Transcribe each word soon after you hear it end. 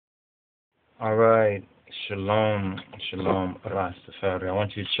All right. Shalom, shalom, Rastafari. I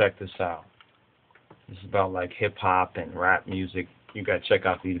want you to check this out. This is about like hip hop and rap music. You gotta check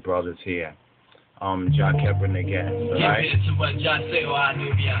out these brothers here. Kebra, Negast. All right. Give it to what Jah say, oh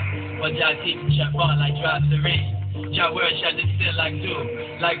INUBIA. What Jah teach shall fall like drops of rain. Jah word shall distill like dew,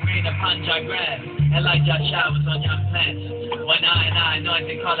 like rain upon Jah grass, and like Jah showers on your plants. When I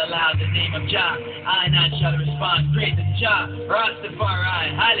anointed, call aloud the name of Jah, I shall respond, praise to Jah,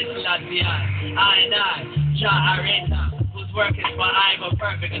 Rastafari, Haile Selassie, I, Jah Areta, whose work is for I but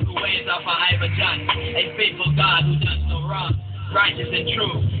perfect, and whose ways are for I but just, a faithful God who does no wrong, righteous and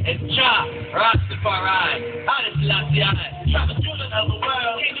true. It's Jah, Rastafari, Haile Selassie, travel through the other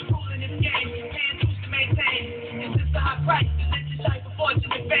world, came to rule in this game, paying dues to maintain. It's just a high price, it's just like a fortune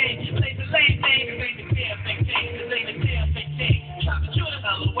and fame. Play the lame thing, this ain't the damn fake thing, this ain't the damn fake thing. Travel through the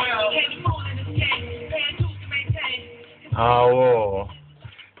other world, came to rule in this game, paying dues to maintain. Oh,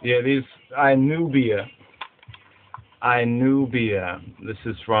 yeah, these INUBIA. This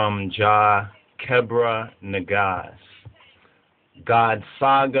is from Kebra, Negast. God's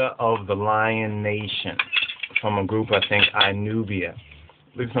Saga of the Lion Nation, from a group, I think, INUBIA.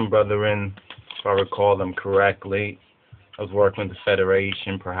 Leave some brethren, if I recall them correctly. I was working with the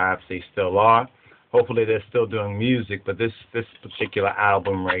Federation, perhaps they still are. Hopefully they're still doing music, but this particular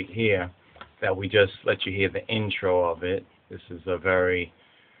album right here, that we just let you hear the intro of it, this is a very,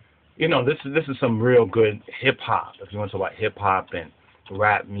 this is some real good hip-hop, if you want to talk about hip-hop and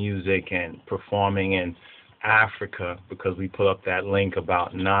rap music and performing in Africa, because we put up that link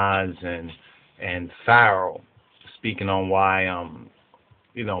about Nas and Pharaoh speaking on why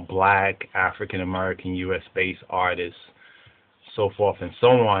black African American US based artists, so forth and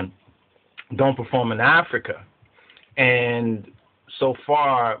so on, don't perform in Africa. And so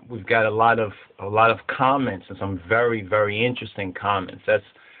far we've got a lot of comments, and some very, very interesting comments. That's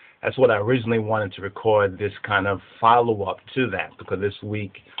what I originally wanted to record, this kind of follow-up to that, because this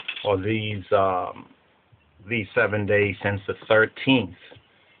week, or these 7 days since the 13th,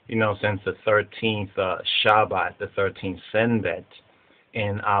 since the 13th Shabbat, the 13th Sendet,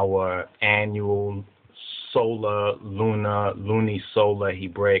 in our annual lunisolar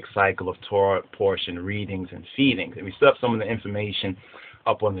Hebraic cycle of Torah portion readings and feedings. And we still have some of the information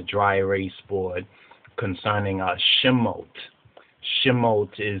up on the dry erase board concerning Shemot.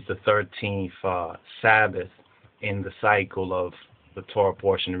 Shemot is the 13th Sabbath in the cycle of the Torah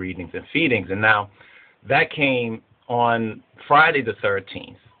portion readings and feedings. And now that came on Friday the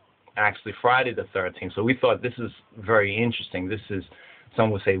 13th, actually Friday the 13th. So we thought this is very interesting. This is, some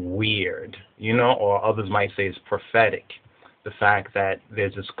would say, weird, or others might say it's prophetic. The fact that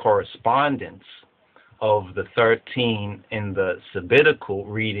there's this correspondence of the 13 in the Sabbatical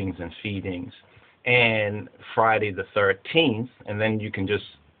readings and feedings and Friday the 13th, and then you can just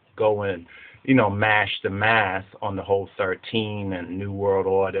go and, mash the math on the whole 13 and New World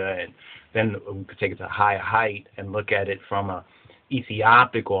Order, and then we could take it to a higher height and look at it from a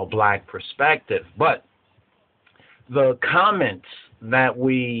Ethiopic or black perspective. But the comments that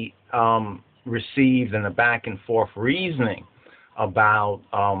we received in the back and forth reasoning about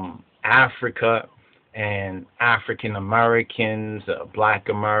Africa and African Americans, black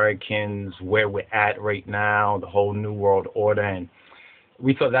Americans, where we're at right now, the whole New World Order, and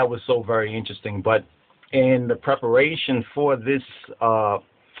we thought that was so very interesting. But in the preparation for this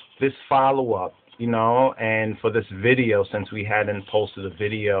follow-up, and for this video, since we hadn't posted a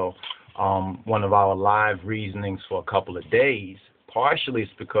video, one of our live reasonings for a couple of days, partially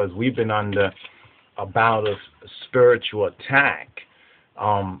it's because we've been under a bout of spiritual attack,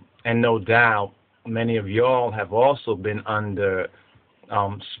 and no doubt many of y'all have also been under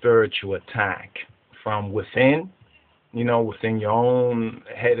spiritual attack from within, within your own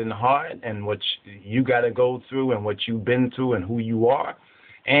head and heart, and what you got to go through and what you've been through and who you are,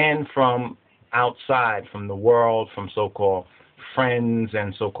 and from outside, from the world, from so-called friends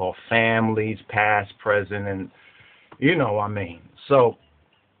and so-called families, past, present, and So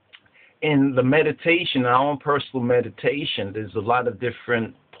in the meditation, our own personal meditation, there's a lot of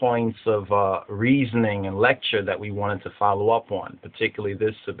different points of reasoning and lecture that we wanted to follow up on, particularly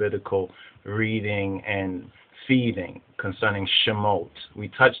this sabbatical reading and feeding concerning Shemot. We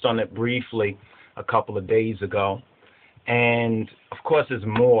touched on it briefly a couple of days ago, and of course there's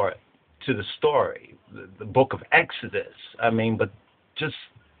more to the story, the book of Exodus. But just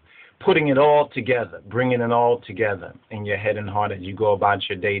putting it all together, bringing it all together in your head and heart as you go about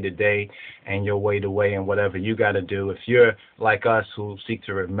your day-to-day and your way-to-way and whatever you got to do. If you're like us who seek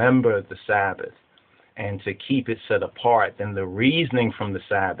to remember the Sabbath and to keep it set apart, then the reasoning from the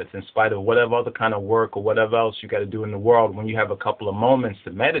Sabbath, in spite of whatever other kind of work or whatever else you got to do in the world, when you have a couple of moments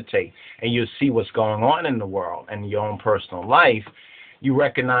to meditate and you see what's going on in the world and your own personal life, you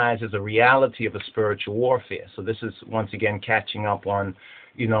recognize as a reality of a spiritual warfare. So this is, once again, catching up on,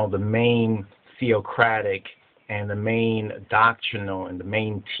 the main theocratic and the main doctrinal and the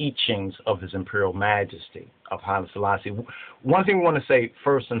main teachings of His Imperial Majesty of Haile Selassie. One thing we want to say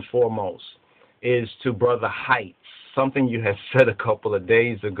first and foremost is to Brother Heights, something you had said a couple of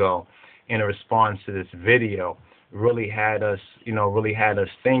days ago in response to this video really had us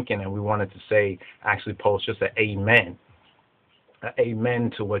thinking, and we wanted to say, actually post just an amen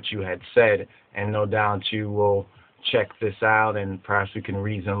to what you had said, and no doubt you will check this out and perhaps we can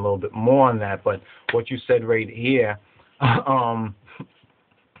reason a little bit more on that. But what you said right here, I'm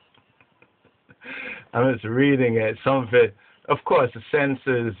just reading it. Some of it, of course, the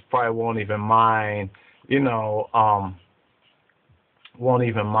censors probably won't even mind, won't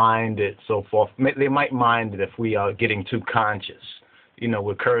even mind it, so forth. They might mind it if we are getting too conscious.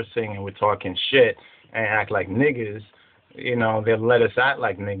 We're cursing and we're talking shit and act like niggas. They'll let us act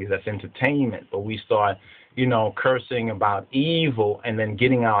like niggas. That's entertainment. But we start, cursing about evil and then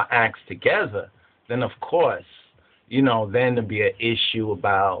getting our acts together, then of course, then there'll be an issue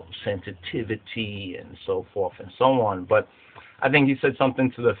about sensitivity and so forth and so on. But I think he said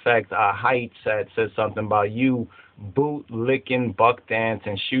something to the effect, Heights said something about you boot-licking,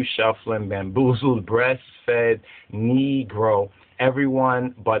 buck-dancing, shoe-shuffling, bamboozled, breastfed Negro.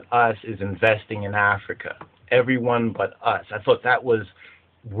 Everyone but us is investing in Africa. Everyone but us. I thought that was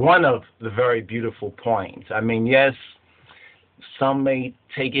one of the very beautiful points. I mean, yes, some may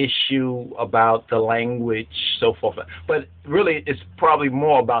take issue about the language, so forth, but really it's probably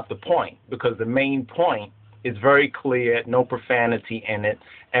more about the point, because the main point is very clear, no profanity in it.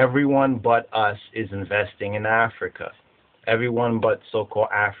 Everyone but us is investing in Africa. Everyone but so-called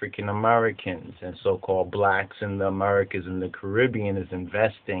African Americans and so-called blacks in the Americas and the Caribbean is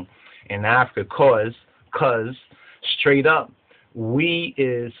investing in Africa, cause straight up, we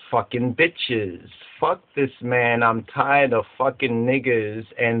is fucking bitches. Fuck this man. I'm tired of fucking niggas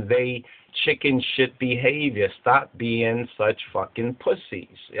and they chicken shit behavior. Stop being such fucking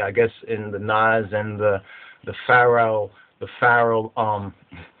pussies. I guess in the Nas and the Pharaoh, I'm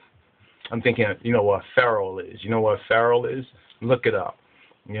thinking, what Pharaoh is. You know what Pharaoh is? Look it up.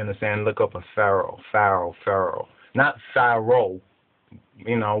 You understand? Look up a Pharaoh. Not Pharaoh.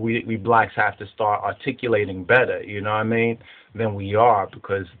 We blacks have to start articulating better, than we are,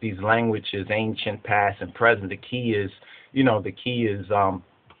 because these languages, ancient, past, and present, the key is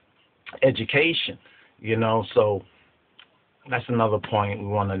education, so that's another point we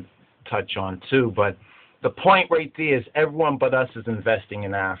want to touch on too. But the point right there is everyone but us is investing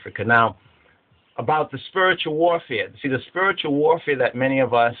in Africa. Now, about the spiritual warfare, see, the spiritual warfare that many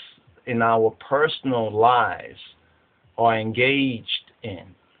of us in our personal lives are engaged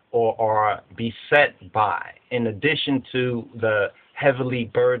in or are beset by, in addition to the heavily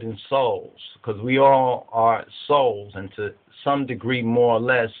burdened souls, because we all are souls, and to some degree, more or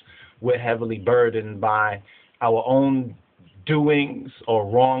less, we're heavily burdened by our own doings or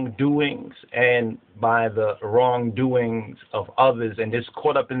wrongdoings and by the wrongdoings of others, and just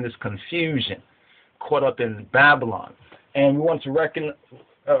caught up in this confusion, caught up in Babylon. And we want to recommend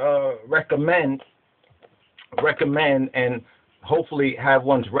and hopefully have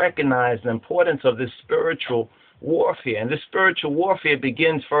ones recognize the importance of this spiritual warfare. And this spiritual warfare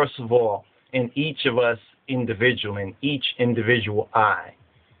begins, first of all, in each of us individually, in each individual I.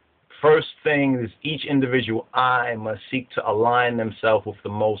 First thing is each individual I must seek to align themselves with the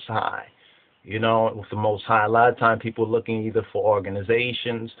Most High. With the Most High. A lot of times people are looking either for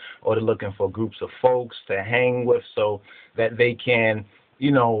organizations or they're looking for groups of folks to hang with so that they can,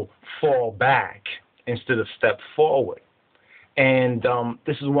 fall back instead of step forward. And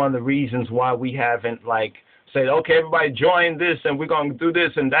this is one of the reasons why we haven't, said, okay, everybody join this and we're going to do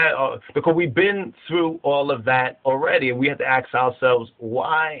this and that, because we've been through all of that already. And we have to ask ourselves,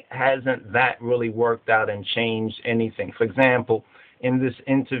 why hasn't that really worked out and changed anything? For example, in this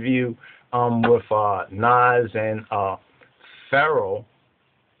interview with Nas and Pharaoh,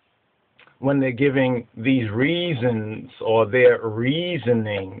 when they're giving these reasons or their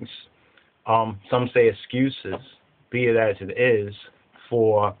reasonings, some say excuses, be it as it is,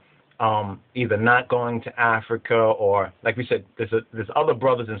 for either not going to Africa or, like we said, there's other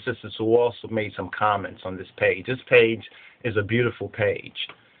brothers and sisters who also made some comments on this page. This page is a beautiful page,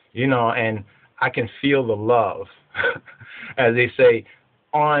 and I can feel the love, as they say,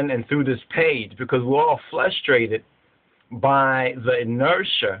 on and through this page, because we're all frustrated by the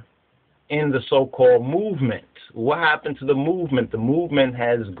inertia in the so-called movement. What happened to the movement? The movement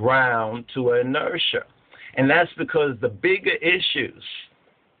has ground to inertia. And that's because the bigger issues,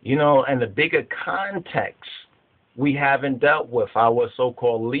 and the bigger context we haven't dealt with, our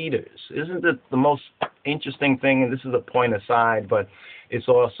so-called leaders. Isn't it the most interesting thing? And this is a point aside, but it's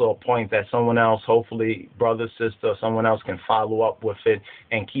also a point that someone else, hopefully brother, sister, someone else can follow up with it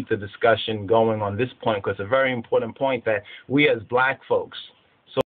and keep the discussion going on this point, because it's a very important point that we as black folks,